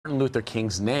Martin Luther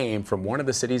King's name from one of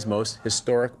the city's most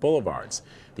historic boulevards.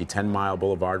 The 10-mile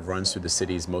boulevard runs through the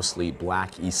city's mostly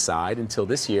black east side until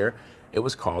this year. It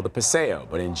was called the Paseo,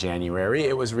 but in January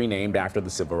it was renamed after the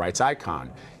civil rights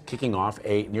icon, kicking off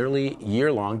a nearly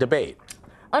year-long debate.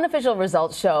 Unofficial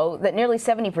results show that nearly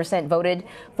 70% voted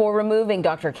for removing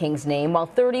Dr. King's name, while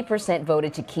 30%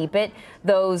 voted to keep it.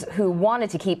 Those who wanted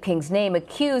to keep King's name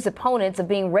accuse opponents of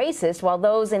being racist, while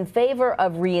those in favor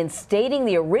of reinstating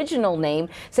the original name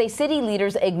say city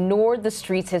leaders ignored the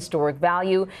street's historic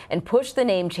value and pushed the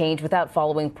name change without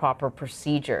following proper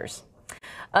procedures.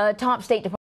 Top State Department